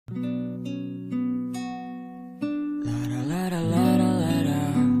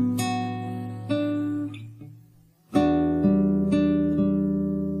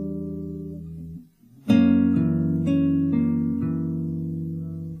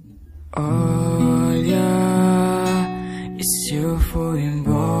Olha, e se eu for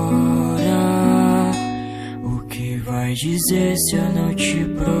embora? O que vai dizer se eu não te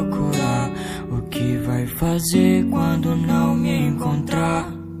procurar? O que vai fazer quando não me encontrar?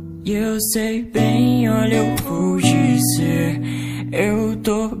 E eu sei bem, olha, eu vou dizer, eu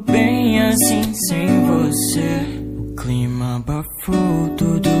tô bem assim sem você. O clima abafou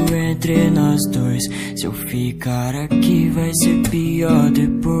tudo entre nós dois. Se eu ficar aqui vai ser pior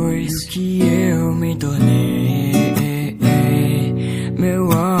depois. O que eu me tornei,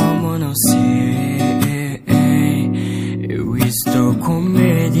 meu amor, não sei. Eu estou com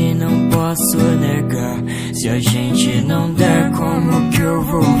medo e não posso negar. Se a gente não der, como que eu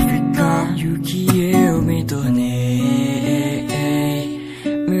vou ficar? E o que eu me tornei,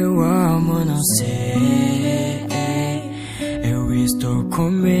 meu amor, não sei. Eu estou com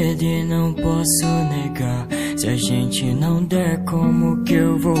medo e não posso negar. Se a gente não der, como que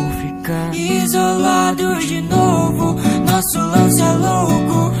eu vou ficar? Isolados de novo, nosso lance é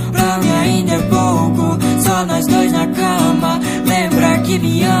louco. Pra mim ainda é pouco, só nós dois na cama. Lembra que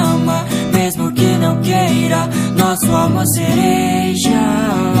me ama, mesmo que não queira. Nosso amor cereja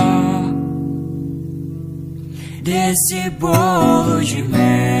desse bolo de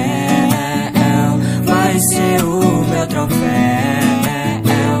mel vai ser o meu troféu.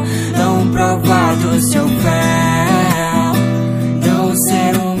 Não provar do seu fel, não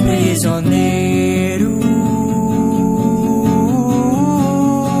ser um prisioneiro.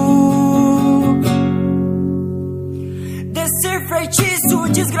 Desse feitiço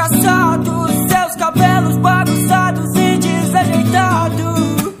desgraçado, seus cabelos bagunçados e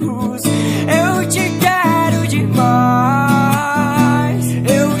desajeitados. Eu te quero demais,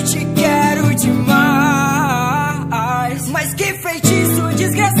 eu te quero demais. Mas que feitiço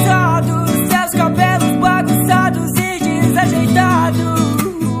desgraçado, seus cabelos bagunçados e desajeitados.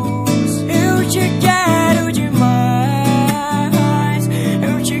 Eu te quero demais,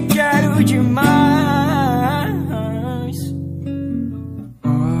 eu te quero demais.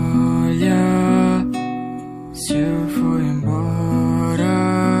 Olha, se eu for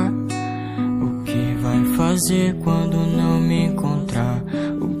embora, o que vai fazer quando não me encontrar?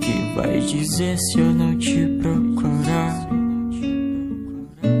 O que vai dizer se eu não te procurar?